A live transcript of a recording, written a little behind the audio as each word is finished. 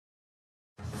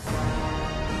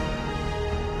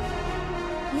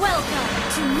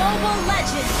Welcome to Mobile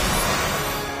Legends!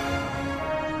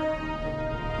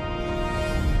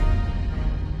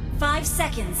 5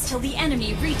 seconds till the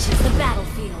enemy reaches the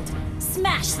battlefield.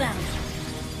 Smash them!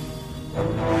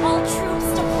 All troops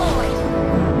deployed!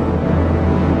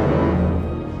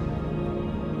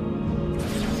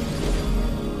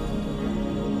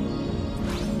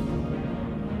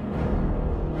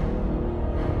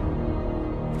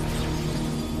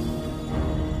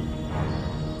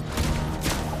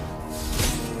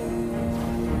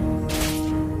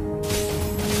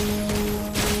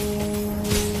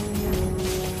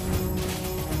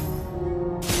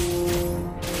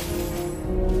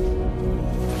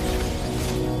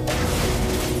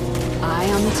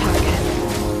 On the target.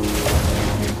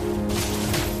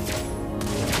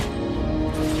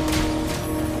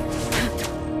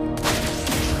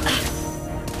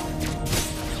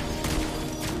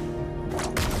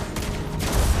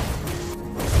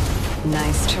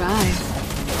 Nice try.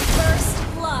 First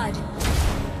blood.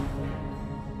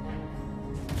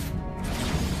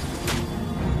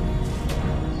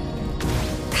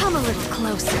 Come a little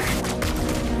closer.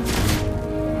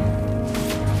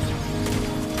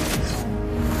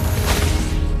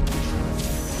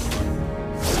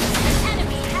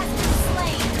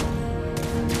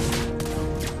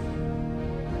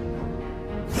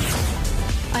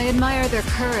 I admire their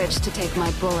courage to take my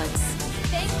bullets.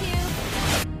 Thank you.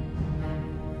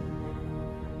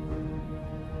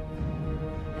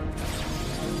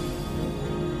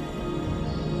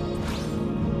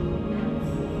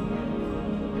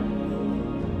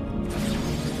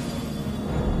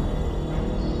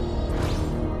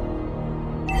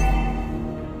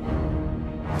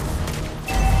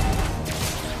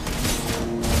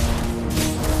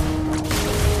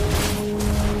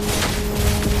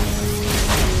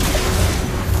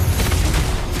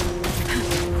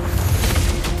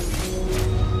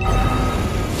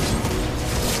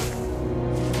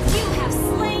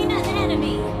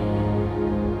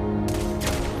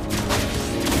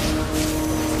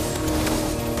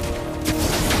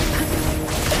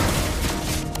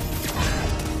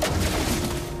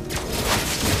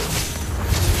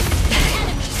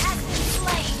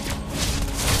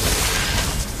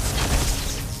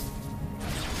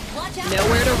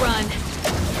 Nowhere to run.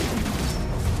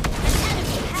 An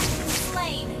enemy has been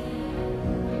slain.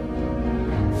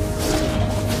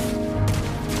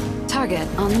 Target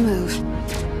on the move.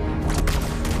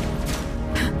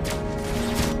 An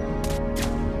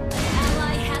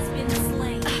ally has been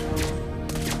slain.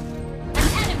 An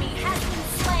enemy has been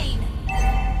slain.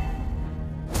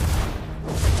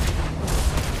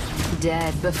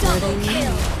 Dead before Double they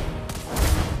kill. leave.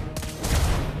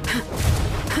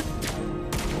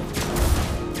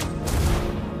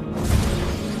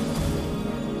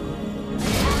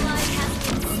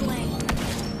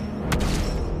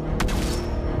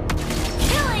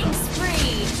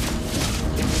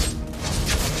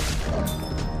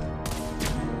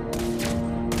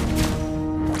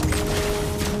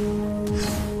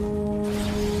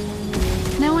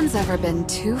 No one's ever been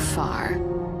too far.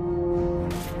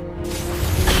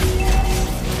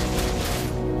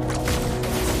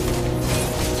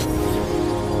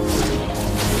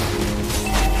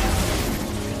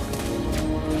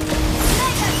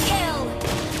 Mega kill.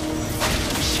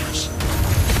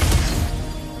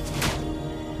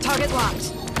 Target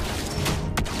locked.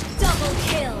 Double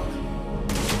kill.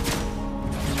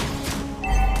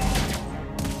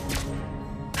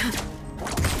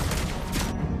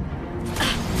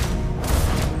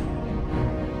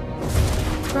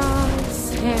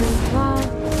 And walk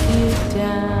you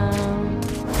down.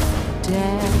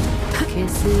 Dad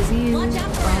kisses you Watch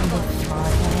out for on the ambush.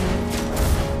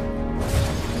 forehead.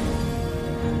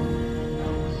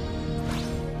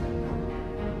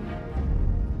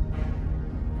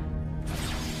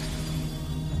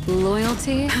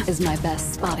 Loyalty is my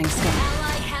best spotting skill.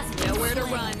 Ally has been Nowhere to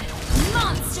slain. run.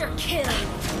 Monster kill.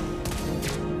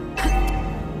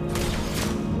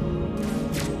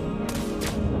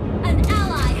 An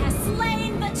ally has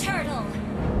slain the turtle.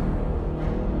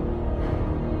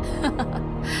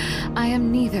 I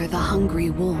am neither the hungry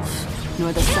wolf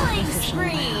nor the Killing sacrificial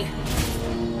spree. lamb.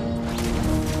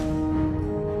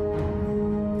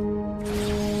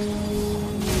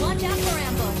 Watch out for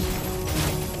ambush.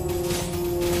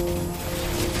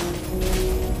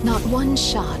 Not one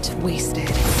shot wasted.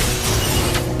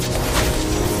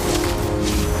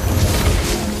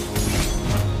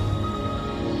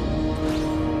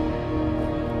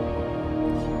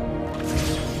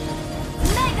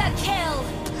 Mega kill.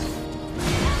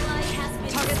 Ally has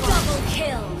been double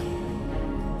kill.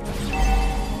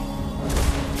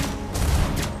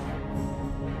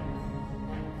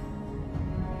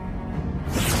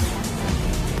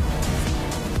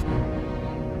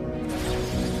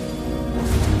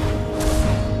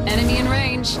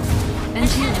 range. An And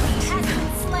you enemy are has too.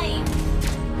 been slain.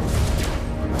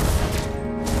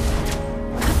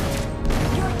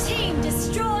 Your team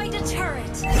destroyed a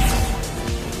turret.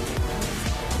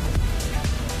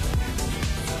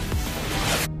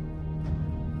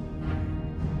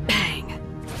 Bang.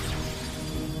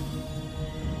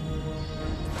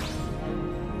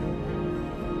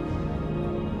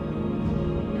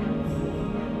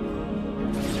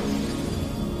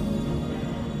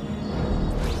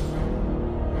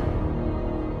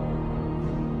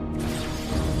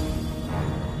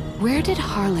 Where did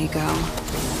Harley go?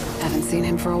 Haven't seen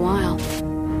him for a while.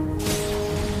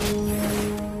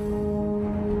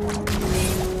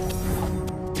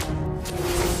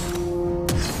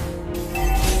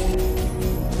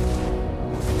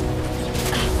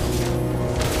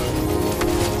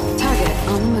 Target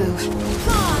on the move.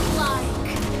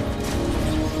 Godlike.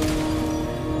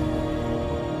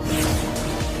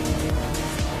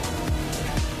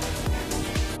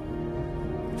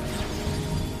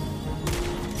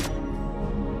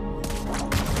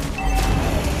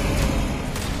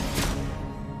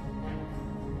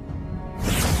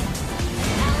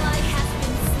 Ally has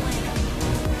been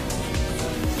slain.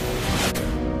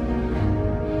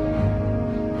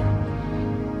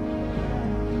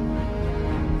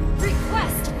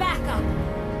 Request backup.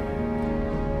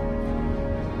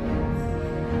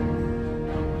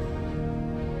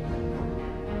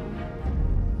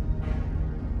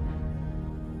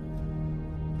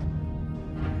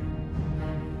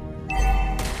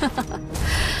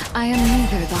 I am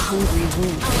neither the hungry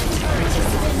wolf Our turret has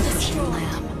been nor the destroyed.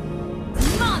 lamb.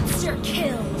 Monster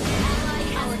kill.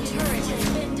 Our turret has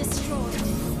been destroyed.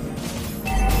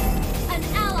 An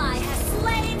ally has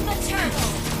slain the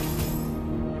turtle.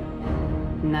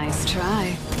 Nice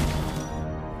try.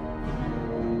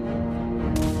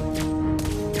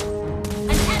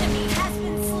 An enemy has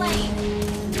been slain.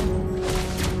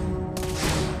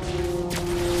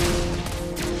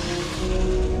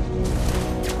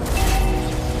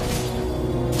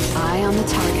 Eye on the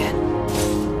target.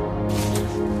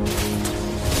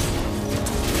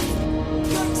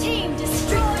 Your team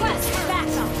destroyed. Request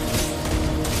backup.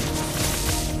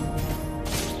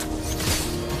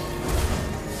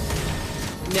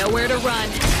 Nowhere to run.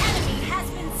 An enemy has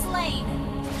been slain.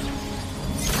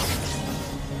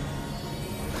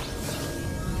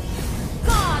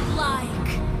 Godlike.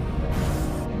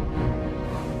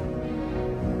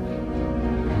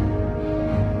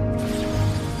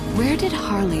 Where did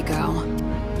Harley go?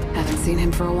 Haven't seen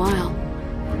him for a while.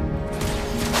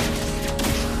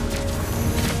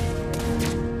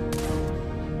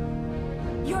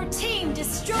 Your team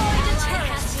destroyed a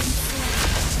turret.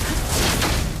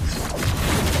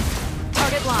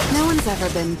 Target locked. No one's ever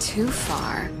been too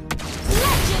far.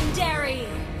 Legendary.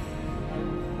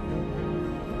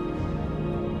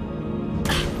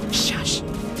 Shush.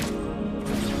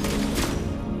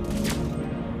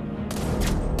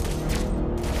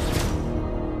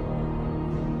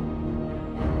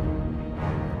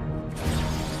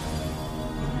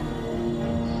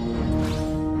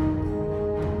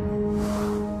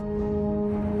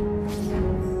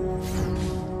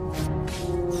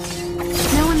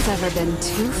 No one's ever been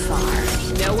too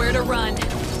far. Nowhere to run.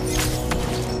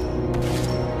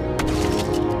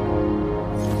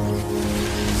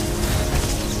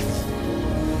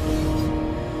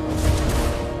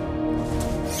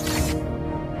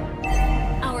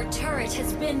 Our turret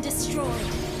has been destroyed.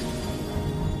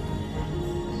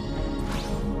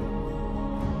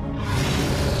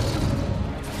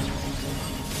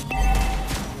 An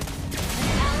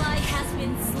ally has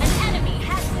been slain. An enemy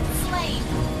has been slain.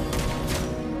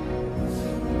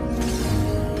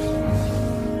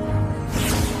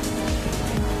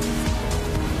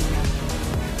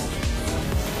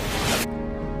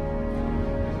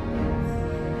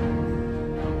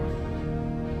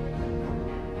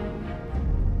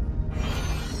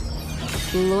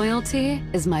 Loyalty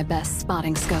is my best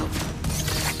spotting scope.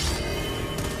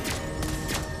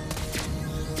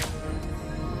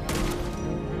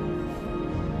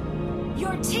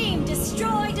 Your team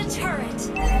destroyed a turret.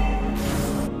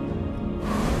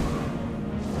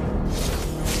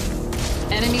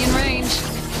 Enemy in range.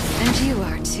 And you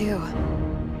are too.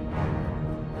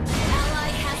 Ally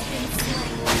has been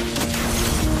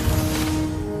slain.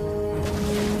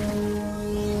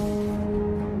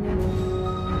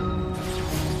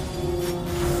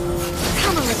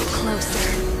 Come a little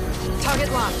closer.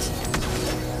 Target locked.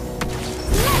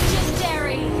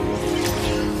 Legendary.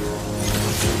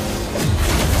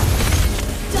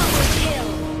 Double kill.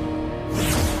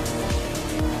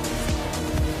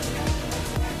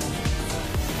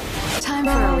 Time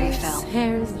for a refill.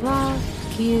 Hair is long,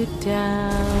 you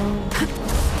down.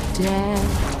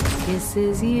 Death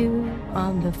kisses you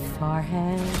on the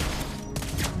forehead.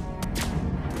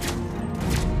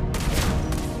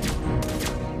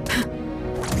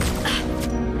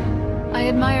 I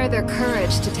admire their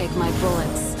courage to take my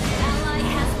bullets. Ally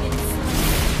has been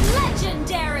slain.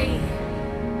 Legendary!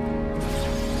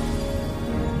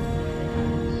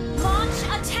 Launch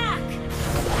attack!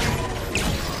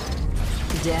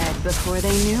 Dead before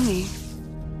they knew me.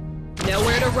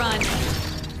 Nowhere to run.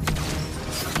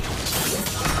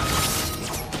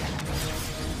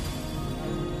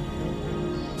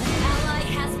 Ally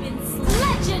has been slain.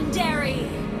 Legendary!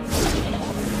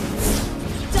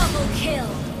 Double kill!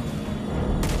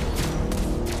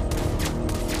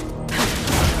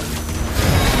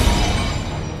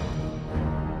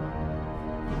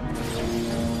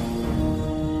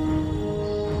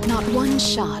 Not one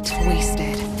shot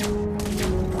wasted.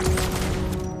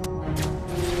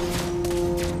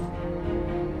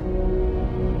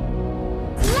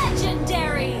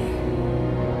 Legendary!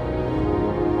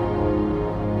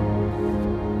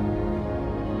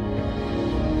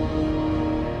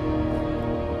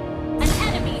 An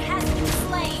enemy has been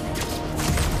slain.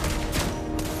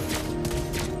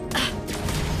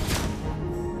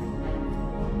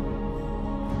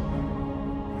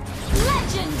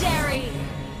 Legendary!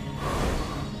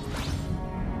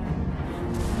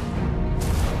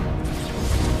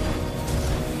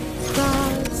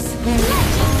 Thoughts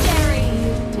Legendary!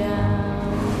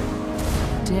 down.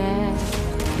 Death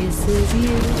kisses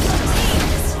you. Team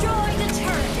destroy the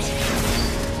turret!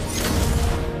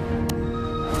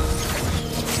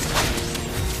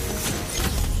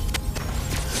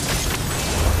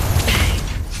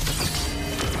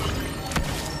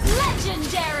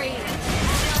 Legendary!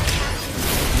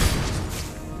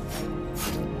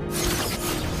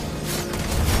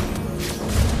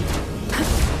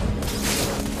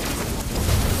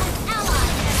 An ally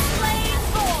has slain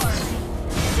Thor!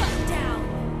 Shut down!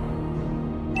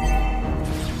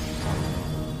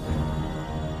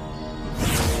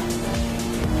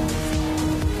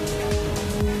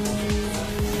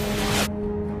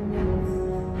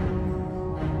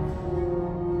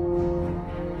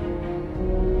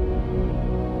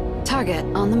 Target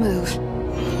on the move.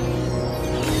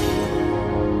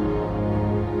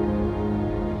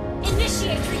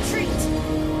 Initiate retreat!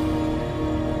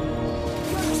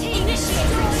 Your team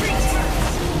initiate retreat!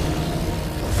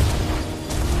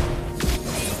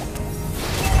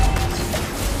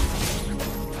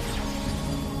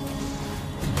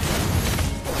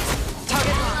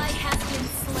 Ally has been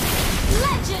slain.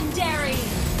 Legendary!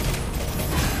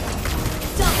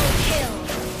 Double kill!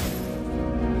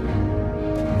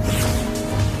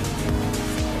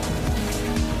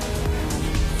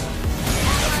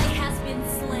 Ally has been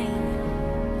slain.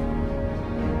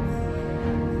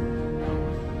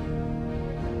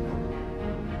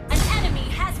 An enemy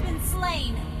has been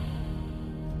slain.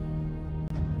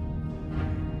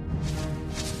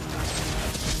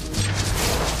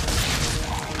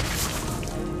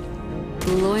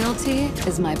 Loyalty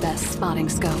is my best spotting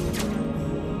scope.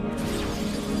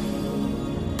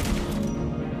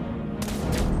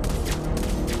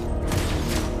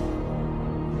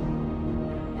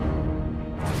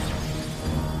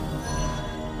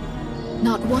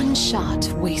 Not one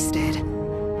shot wasted.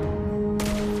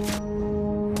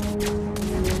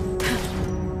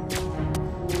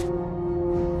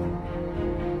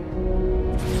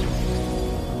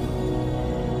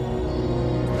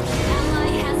 Ally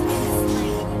has been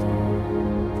slain.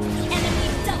 Enemy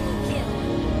double kill.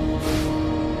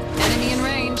 Enemy in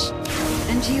range.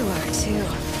 And you are too.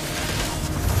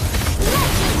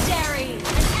 Legendary!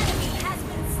 An enemy has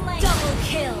been slain. Double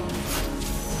kill.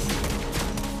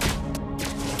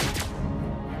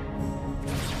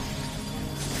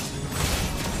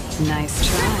 Nice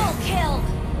try. Triple kill.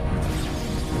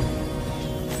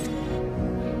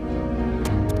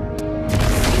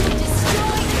 You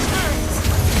destroyed the turret.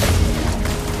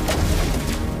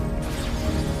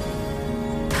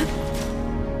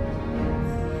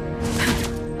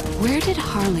 Where did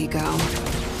Harley go?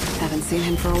 Haven't seen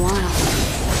him for a while.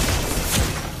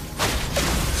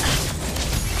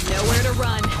 Nowhere to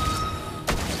run.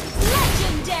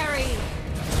 Legendary!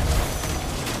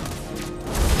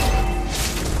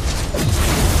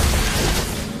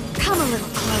 Come a little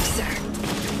closer.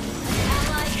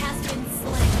 Ally has been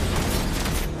slain.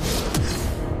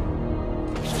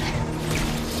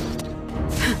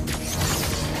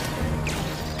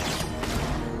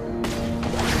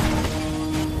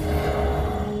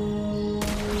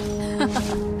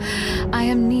 I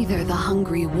am neither the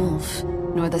hungry wolf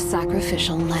nor the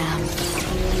sacrificial lamb.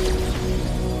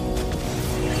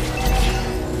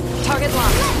 Target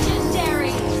locked.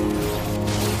 Legendary!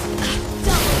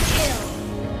 Double kill!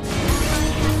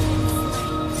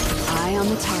 Eye on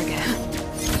the target.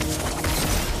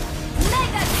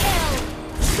 Mega kill!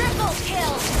 Triple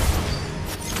kill!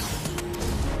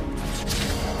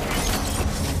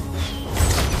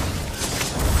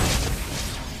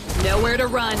 Nowhere to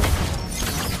run.